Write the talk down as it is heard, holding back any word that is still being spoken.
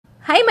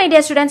Hi my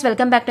dear students,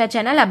 welcome back to our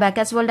channel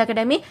Abacus World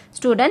Academy.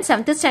 Students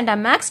 7th standard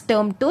max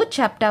term 2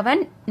 chapter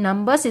 1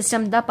 number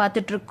system தான்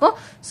பார்த்துட்டு இருக்கோம்.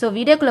 So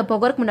வீடியோக்குள்ள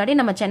போகிறதுக்கு முன்னாடி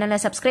நம்ம சேனலை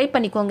சப்ஸ்கிரைப்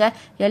பண்ணிக்கோங்க.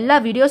 எல்லா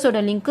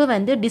வீடியோஸோட லிங்க்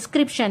வந்து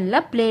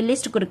டிஸ்கிரிப்ஷன்ல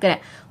பிளேலிஸ்ட்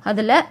கொடுக்கிறேன்.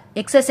 அதுல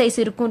எக்ஸசைஸ்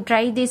இருக்கும்,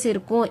 ட்ரை திஸ்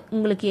இருக்கும்.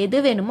 உங்களுக்கு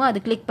எது வேணுமோ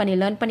அது கிளிக் பண்ணி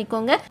லேர்ன்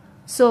பண்ணிக்கோங்க.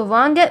 So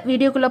வாங்க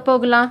வீடியோக்குள்ள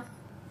போகலாம்.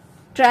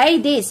 Try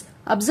this.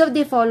 Observe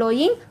the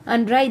following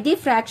and write the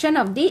fraction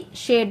of the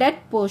shaded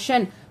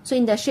portion. So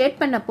இந்த ஷேட்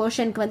பண்ண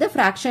போர்ஷனுக்கு வந்து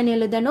fraction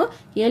எழுதணும்.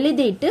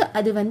 எழுதிட்டு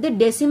அது வந்து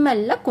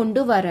டெசிமல்ல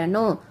கொண்டு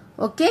வரணும்.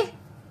 ஓகே?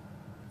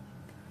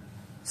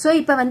 So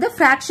இப்ப வந்து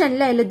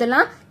fractionல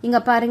எழுதலாம். இங்க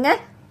பாருங்க.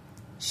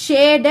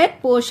 shaded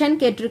portion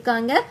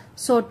கேட்டிருக்காங்க.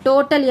 So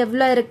total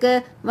எவ்வளவு இருக்கு?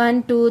 1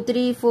 2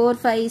 3 4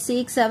 5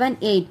 6 7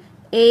 8.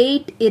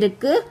 8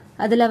 இருக்கு.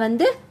 அதுல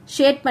வந்து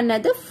ஷேட்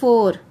பண்ணது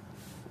 4.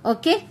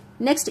 ஓகே?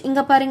 நெக்ஸ்ட்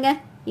இங்க பாருங்க.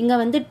 இங்க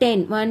வந்து 10.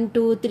 1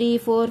 2 3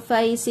 4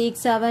 5 6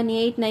 7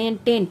 8 9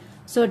 10.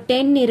 So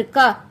 10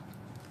 இருக்கா?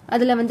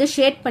 அதுல வந்து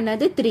ஷேட்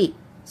பண்ணது 3.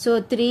 So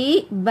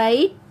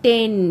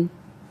 3/10.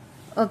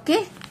 Okay?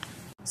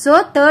 So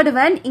third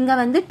one இங்க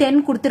வந்து 10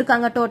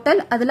 கொடுத்திருக்காங்க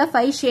டோட்டல். அதுல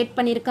 5 ஷேட்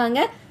பண்ணிருக்காங்க.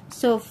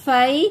 So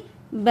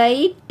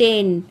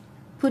 5/10.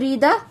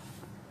 புரியுதா?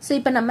 So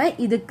இப்ப நம்ம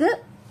இதுக்கு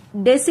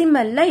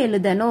டெசிமல்ல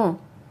எழுதணும்.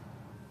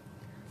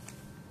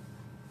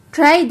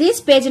 Try this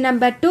page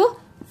number 2.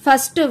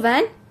 First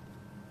one.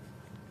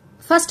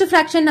 First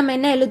fraction நம்ம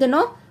என்ன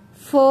எழுதணும்?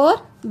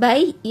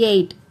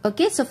 4/8.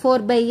 Okay, so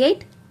 4/8.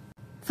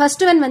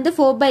 First one வந்து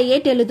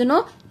 4/8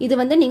 எழுதணும். இது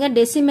வந்து நீங்க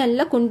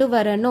டெசிமல்ல கொண்டு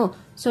வரணும்.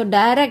 So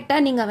டைரக்டா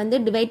நீங்க வந்து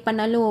டிவைட்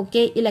பண்ணாலும்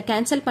ஓகே, இல்ல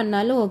கேன்சல்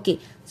பண்ணாலும் okay.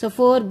 So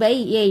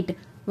 4/8.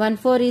 1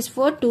 4 is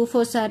 4, 2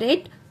 4s are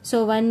 8. So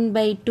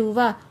 1/2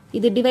 வா?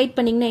 இது டிவைட்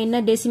பண்ணீங்கன்னா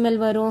என்ன டெசிமல்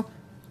வரும்?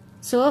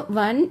 So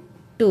 1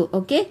 2.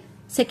 Okay,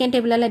 செகண்ட்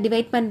டேபிளால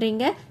டிவைட்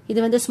பண்றீங்க. இது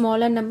வந்து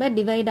ஸ்மாலர் நம்பர்,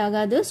 டிவைட்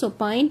ஆகாது. So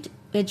பாயிண்ட்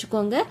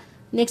வெச்சுக்கோங்க.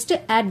 Next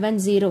add 1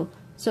 0.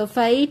 So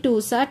 5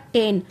 2s are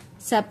 10.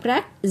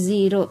 Subtract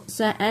 0.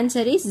 So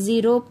answer is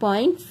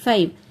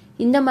 0.5.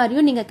 இந்த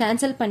மாதிரியும் நீங்க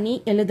கேன்சல் பண்ணி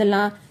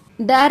எழுதலாம்.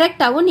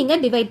 டைரக்டாவும் நீங்க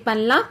டிவைட்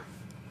பண்ணலாம்.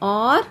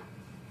 or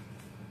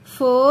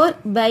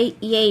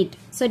 4/8.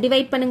 So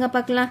டிவைட் பண்ணுங்க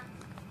பார்க்கலாம்.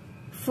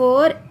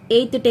 4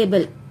 8th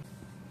டேபிள்.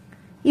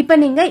 இப்போ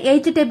நீங்க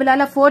 8th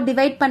டேபிளால 4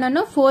 டிவைட்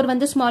பண்ணனும். 4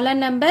 வந்து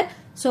ஸ்மாலர் நம்பர்.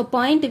 So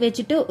பாயிண்ட்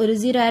வெச்சிட்டு ஒரு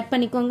 0 ஆட்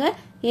பண்ணிக்கோங்க.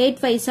 8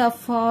 5s are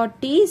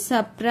 40.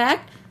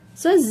 Subtract.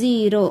 So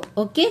 0.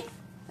 Okay.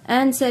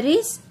 Answer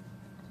is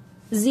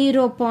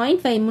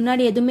 0.5.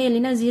 முன்னாடி எதுவுமே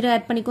இல்லைன்னா 0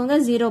 ஆட் பண்ணிக்கோங்க.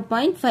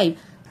 0.5.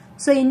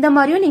 So இந்த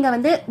மாதிரியும் நீங்க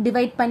வந்து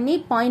டிவைட் பண்ணி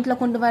பாயிண்ட்ல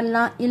கொண்டு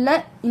வரலாம். இல்ல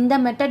இந்த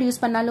மெத்தட்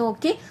யூஸ் பண்ணாலும்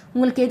ஓகே.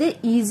 உங்களுக்கு எது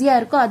ஈஸியா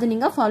இருக்கோ அது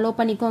நீங்க ஃபாலோ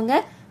பண்ணிக்கோங்க.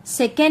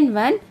 Second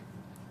one,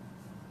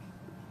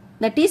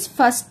 that is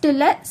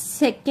firstல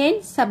second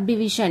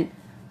subdivision.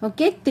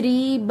 Okay,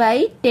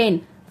 3/10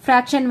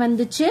 fraction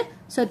வந்துச்சு.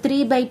 So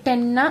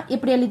 3/10 னா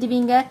எப்படி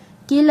எழுதுவீங்க?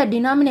 கீழ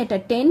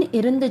டினாமினேட்டர் 10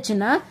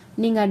 இருந்துச்சுன்னா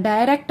நீங்க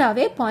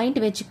டைரக்டாவே பாயிண்ட்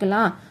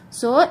வெச்சுக்கலாம்.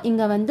 So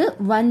இங்க வந்து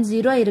 1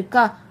 0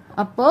 இருக்கா?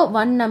 அப்போ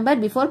 1 நம்பர்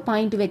பிஃபோர்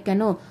பாயிண்ட்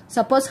வைக்கணும்.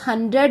 சப்போஸ்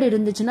 100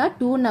 இருந்துச்சுன்னா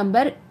 2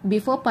 நம்பர்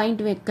பிஃபோர்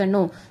பாயிண்ட்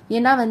வைக்கணும்.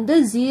 ஏன்னா வந்து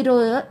 0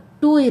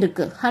 2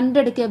 இருக்கு.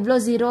 100க்கு எவ்வளோ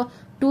 0?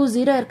 2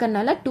 0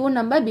 இருக்கறனால 2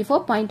 நம்பர்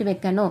பிஃபோர் பாயிண்ட்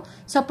வைக்கணும்.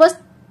 சப்போஸ்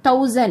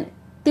 1000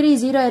 3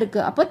 0 இருக்கு.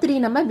 அப்போ 3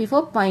 நம்பர்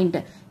பிஃபோர் பாயிண்ட்.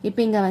 இப்போ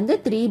இங்க வந்து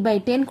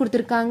 3/10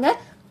 கொடுத்திருக்காங்க.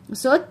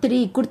 So 3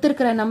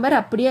 கொடுத்திருக்கிற நம்பர்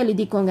அப்படியே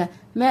எழுதிக்கோங்க.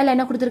 மேல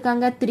என்ன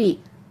கொடுத்திருக்காங்க? 3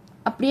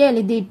 அப்படியே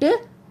எழுதிட்டு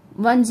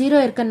 1 0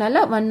 இருக்கனால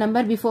 1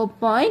 நம்பர் பிஃபோர்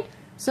பாயிண்ட்.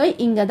 So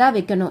இங்க தான்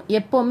வைக்கணும்.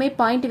 எப்பவுமே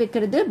பாயிண்ட்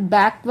வைக்கிறது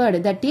backward.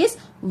 That is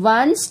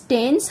once,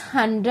 tense,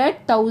 100,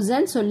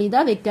 1000 சொல்லி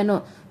தான்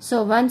வைக்கணும். So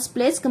ஒன்ஸ்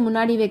பிளேஸ்க்கு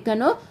முன்னாடி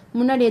வைக்கணும்.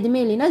 முன்னாடி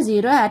எதுவுமே இல்லைன்னா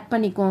 0 ஆட்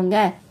பண்ணிக்கோங்க.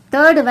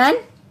 Third one.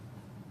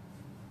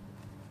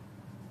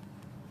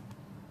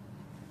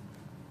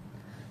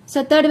 So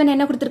third one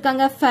என்ன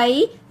கொடுத்திருக்காங்க?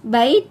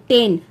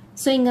 5/10.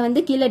 So இங்க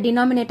வந்து கீழே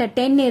டினாமினேட்டர்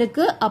 10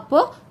 இருக்கு. அப்போ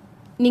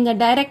நீங்க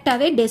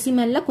டைரக்டாவே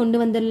டெசிமல்ல கொண்டு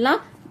வந்துடலாம்.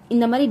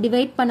 இந்த மாதிரி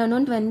டிவைட்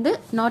பண்ணணும்னு வந்து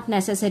நாட்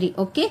நெசசரி.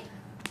 ஓகே,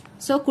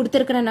 சோ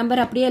கொடுத்திருக்கிற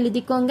நம்பர் அப்படியே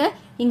எழுதிக்கோங்க.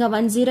 இங்க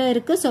 1 0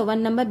 இருக்கு. So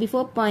 1 number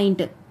before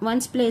point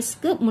once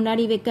பிளேஸ்க்கு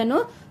முன்னாடி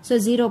வைக்கணும். So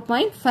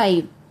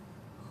 0.5.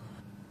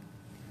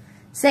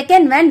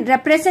 Second one,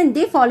 represent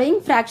the following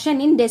fraction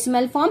in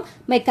decimal form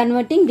by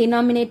converting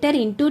denominator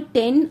into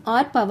 10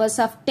 or powers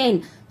of 10.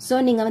 So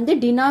நீங்க வந்து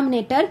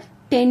denominator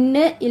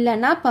 10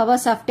 இல்லனா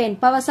powers of 10.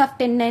 Powers of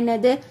 10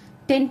 என்னது?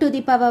 10 to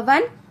the power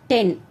 1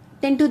 10.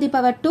 10 to the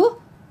power 2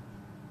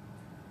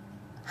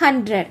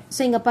 100. So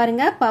இங்க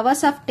பாருங்க,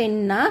 powers of 10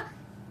 னா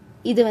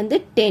இது வந்து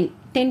 10.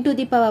 10 to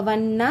the power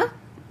 1 னா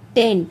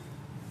 10.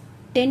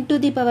 10 to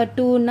the power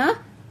 2 னா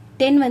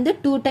 10 வந்து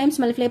 2 times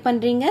multiply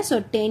பண்றீங்க. So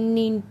 10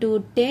 into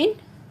 10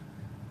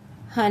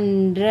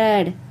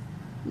 100.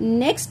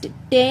 Next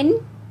 10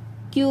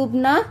 cube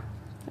னா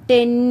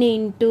 10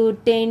 into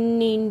 10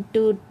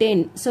 into 10.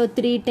 So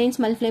 3 times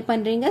multiply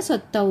பண்றீங்க. So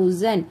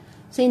 1000.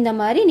 So இந்த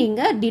மாதிரி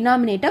நீங்க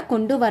denominator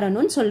கொண்டு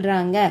வரணும்னு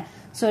சொல்றாங்க.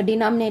 So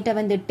denominator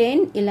வந்து 10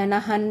 இல்லனா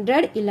 100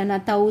 இல்லனா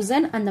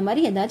 1000 அந்த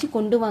மாதிரி ஏதாச்சும்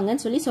கொண்டு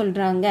வாங்கன்னு சொல்லி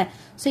சொல்றாங்க.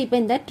 So இப்போ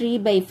இந்த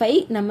 3/5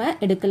 நம்ம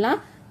எடுக்கலாம்.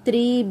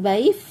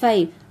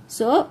 3/5.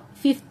 So,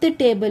 5th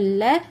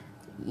tableல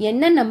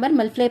என்ன நம்பர்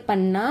மல்டிப்ளை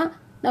பண்ணா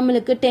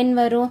நம்மளுக்கு 10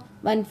 வரும்?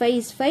 1 5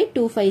 is 5,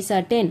 2 5s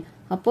are 10.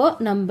 அப்போ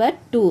நம்பர்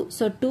 2.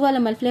 So, 2ஆல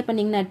மல்டிப்ளை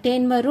பண்ணீங்கன்னா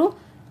 10 வரும்.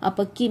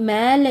 அப்போ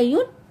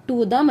மேலையும் 2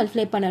 தான்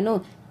மல்டிப்ளை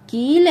பண்ணணும்.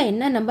 கீழே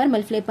என்ன நம்பர்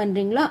மல்டிப்ளை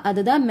பண்றீங்களோ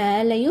அதுதான்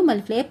மேலையும்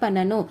மல்டிப்ளை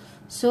பண்ணணும்.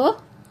 So,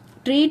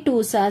 3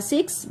 2s are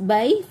 6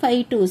 by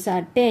 5 2s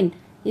are 10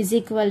 is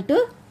equal to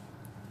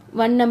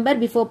one number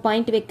before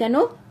point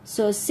வைக்கணும்.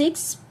 So,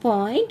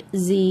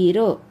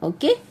 6.0.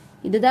 Okay.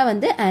 இதுதான்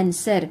வந்து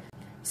answer.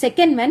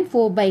 Second one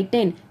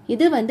 4/10.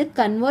 இது வந்து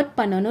convert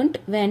பண்ணணும்னு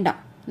வேண்டாம்.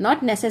 Not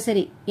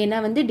necessary. ஏன்னா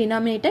வந்து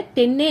denominator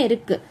 10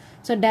 இருக்கு.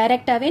 So,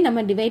 directாவே நம்ம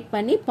divide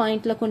பண்ணி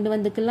pointல கொண்டு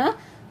வந்துக்கலாம்.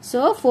 So,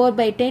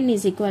 4/10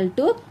 is equal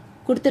to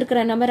கொடுத்திருக்கிற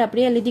நம்பர்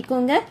அப்படியே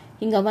எழுதிக்கோங்க.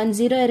 இங்க 1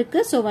 0 இருக்கு.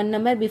 So, one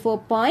number before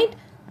point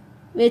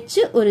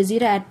வச்சு ஒரு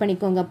 0 add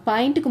பண்ணிக்கோங்க.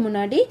 பாயிண்ட்க்கு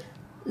முன்னாடி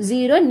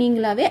 0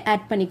 நீங்களாவே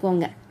add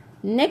பண்ணிக்கோங்க.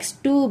 Next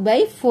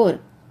 2/4.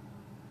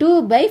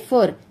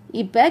 2/4.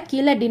 இப்ப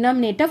கீழே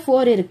denominator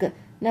 4 இருக்கு.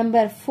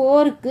 நம்பர்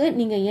 4க்கு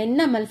நீங்க என்ன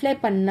மல்டிப்ளை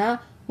பண்ணா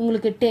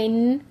உங்களுக்கு 10,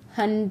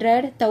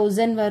 100,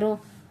 1000 வரும்.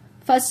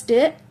 ஃபர்ஸ்ட்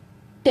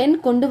 10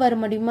 கொண்டு வர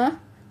முடியுமா?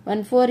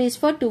 1 4 is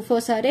 4, 2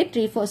 4s are 8,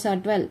 3 4s are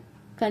 12.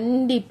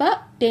 கண்டிப்பா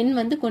 10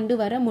 வந்து கொண்டு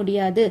வர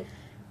முடியாது.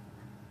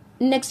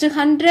 Next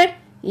 100.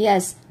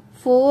 Yes.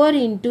 4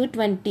 into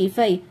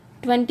 25.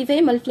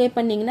 25 மல்டிப்ளை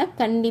பண்ணீங்கன்னா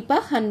கண்டிப்பா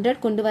 100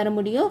 கொண்டு வர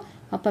முடியும்.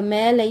 அப்ப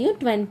மேலையும்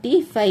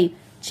 25.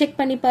 செக்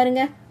பண்ணி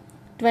பாருங்க.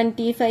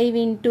 25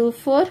 into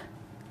 4.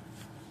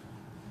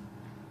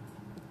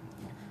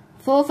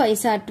 4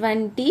 5s are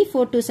 20,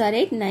 4 2s are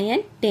 8,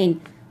 9, 10.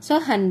 So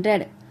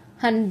 100.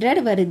 100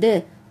 வருது.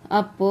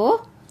 அப்போ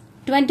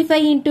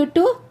 25 into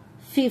 2,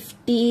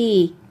 50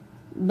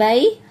 by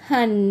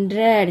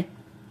 100.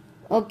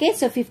 Okay,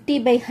 so 50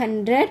 by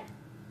 100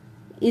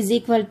 is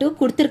equal to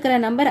கொடுத்திருக்கிற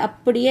நம்பர்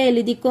அப்படியே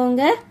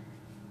எழுதிக்கோங்க.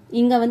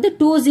 இங்க வந்து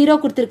 20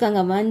 கொடுத்திருக்காங்க.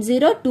 10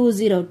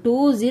 20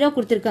 20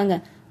 கொடுத்திருக்காங்க.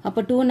 அப்ப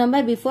 2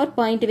 நம்பர் before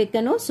point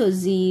வைக்கணும். So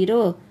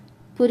 0.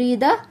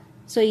 புரியுதா?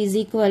 So is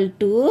equal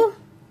to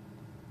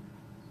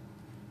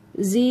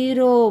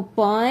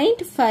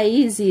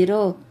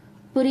 0.50.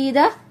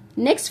 புரியுதா?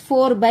 Next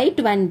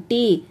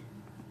 4/20.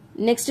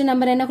 Next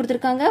நம்பர் என்ன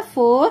கொடுத்திருக்காங்க?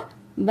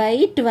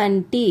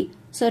 4/20.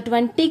 So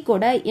 20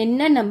 கூட என்ன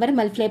நம்பர்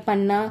மல்டிப்ளை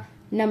பண்ணா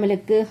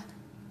நம்மளுக்கு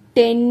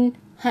 10,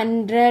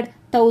 100,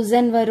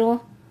 1000 வரும்?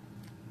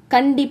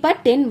 கண்டிப்பா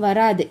 10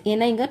 வராது.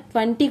 ஏன்னா இங்க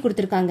 20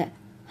 கொடுத்திருக்காங்க.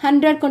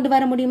 100 கொண்டு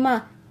வர முடியுமா?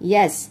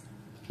 Yes.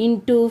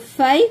 Into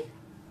 5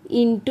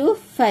 into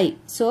 5.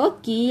 So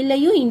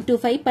கீழையும் into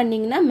 5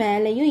 பண்ணீங்கன்னா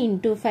மேலையும்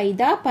into 5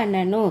 தான்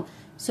பண்ணணும்.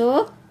 So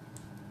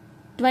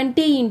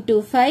 20 into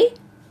 5,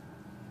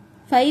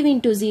 5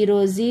 into 0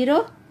 0,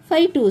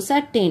 5 2s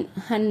are 10,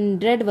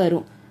 100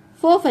 வரும்.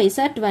 4 5s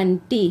are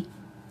 20.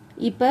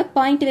 இப்ப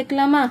பாயிண்ட்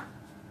வைக்கலாமா?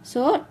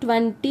 So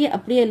 20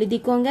 அப்படியே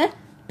எழுதிக்கோங்க.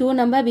 2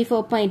 நம்பர்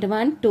before point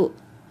 1 2.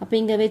 அப்ப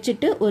இங்க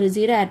வச்சிட்டு ஒரு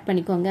 0 ஆட்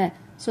பண்ணிக்கோங்க.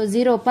 So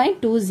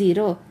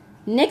 0.20.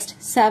 Next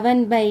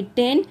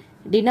 7/10.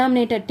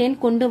 Denominator 10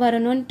 கொண்டு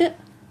வரணும்ட்டு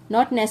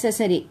not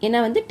necessary. ஏன்னா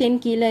வந்து 10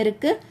 கீழே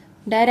இருக்கு.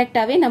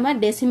 டைரக்டாவே நம்ம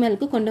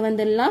டெசிமலுக்கு கொண்டு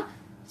வந்துடலாம்.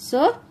 So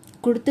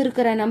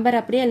கொடுத்திருக்கிற நம்பர்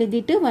அப்படியே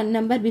எழுதிட்டு one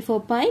number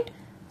before point.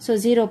 So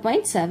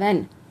 0.7.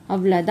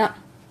 அவ்வளவுதான்.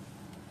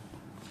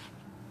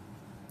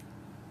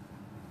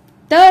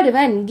 Third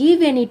one, give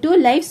any two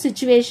life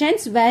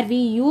situations where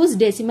we use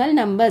decimal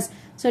numbers.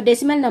 So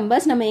decimal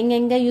numbers நம்ம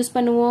எங்க யூஸ்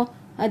பண்ணுவோம்?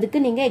 அதுக்கு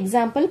நீங்க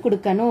எக்ஸாம்பிள்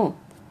கொடுக்கணும்.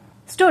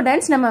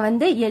 ஸ்டூடெண்ட்ஸ் நம்ம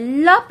வந்து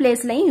எல்லா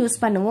பிளேஸ்லயும் யூஸ்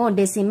பண்ணுவோம்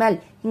டெசிமல்.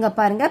 இங்க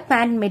பாருங்க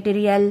பேண்ட்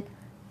மெட்டீரியல்,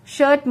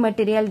 ஷர்ட்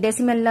மெட்டீரியல்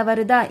டெசிமல்ல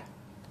வருதா?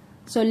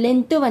 ஸோ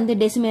லென்த்து வந்து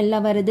டெசிமல்ல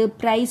வருது,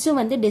 ப்ரைஸும்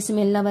வந்து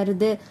டெசிமல்ல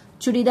வருது,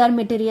 சுடிதார்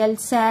மெட்டீரியல்,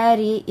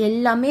 சாரி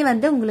எல்லாமே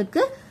வந்து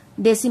உங்களுக்கு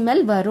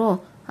டெசிமல் வரும்.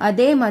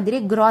 அதே மாதிரி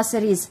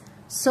கிராசரிஸ்.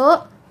 ஸோ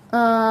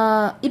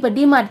இப்போ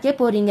டிமார்ட்கே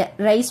போறீங்க,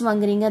 ரைஸ்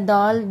வாங்குறீங்க,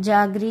 தால்,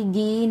 jaggery,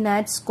 key,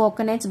 nuts,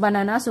 coconuts,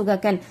 banana,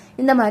 sugarcane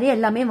இந்த மாதிரி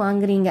எல்லாமே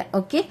வாங்குறீங்க.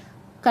 ஓகே,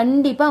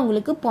 கண்டிப்பா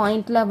உங்களுக்கு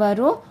பாயிண்ட்ல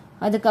வரும்.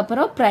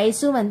 அதுக்கப்புறம்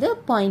பிரைஸும் வந்து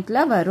பாயிண்ட்ல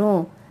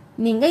வரும்.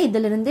 நீங்க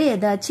இதுல இருந்து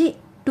ஏதாச்சும்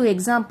 2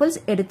 எக்ஸாம்பிள்ஸ்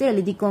எடுத்து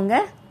எழுதிக்கோங்க.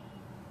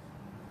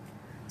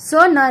 சோ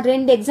நான்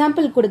 2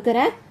 எக்ஸாம்பிள்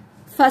கொடுக்கறேன்.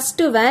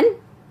 ஃபர்ஸ்ட்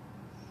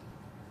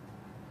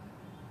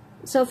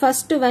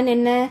ஒன்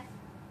என்ன?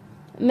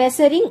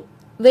 Measuring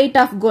weight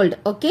of gold.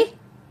 Okay,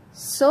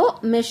 so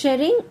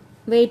measuring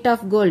weight of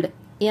gold,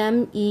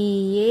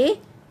 MEASURING,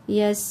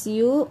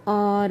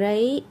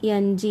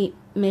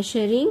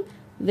 measuring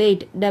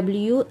weight,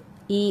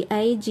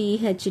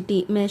 WEIGHT,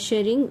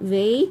 measuring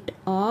weight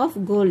of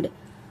gold.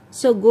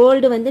 So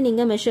gold வந்து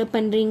நீங்க measure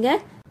பண்றீங்க.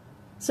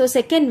 So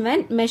second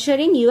one,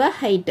 measuring your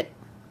height,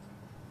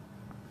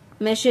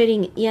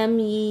 measuring,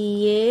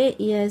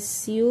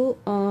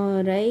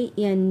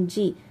 MEASURING,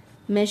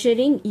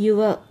 measuring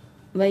your,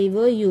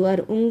 your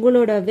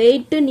உங்களோட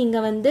weight நீங்க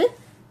வந்து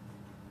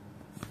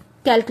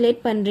calculate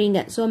பண்றீங்க.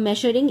 So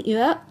measuring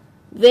your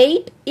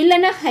weight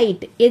இல்லனா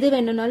height எது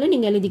வேணும்னாலும்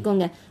நீங்க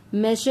எழுதிக்கோங்க.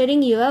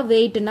 measuring your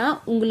weightனா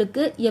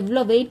உங்களுக்கு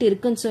எவ்வளவு weight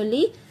இருக்குன்னு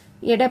சொல்லி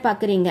எடை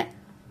பார்க்கறீங்க.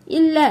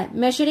 இல்ல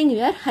measuring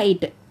your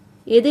height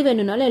எது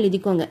வேணும்னாலும்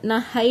எழுதிக்கோங்க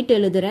நான் height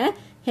எழுதுறேன்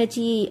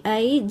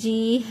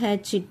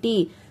HEIGHT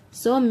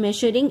so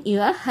measuring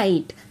your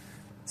height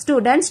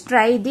students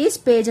try this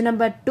page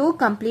number 2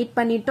 complete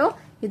பண்ணிட்டோம்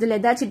இதுல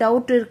ஏதாச்சும்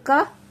டவுட் இருக்கா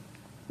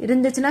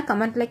இருந்துச்சுனா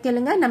கமெண்ட்ல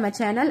கேளுங்க நம்ம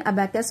சேனல்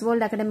Abacus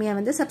World Academy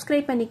வந்து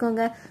subscribe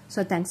பண்ணிக்கோங்க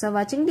so thanks for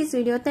watching this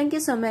video thank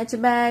you so much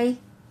bye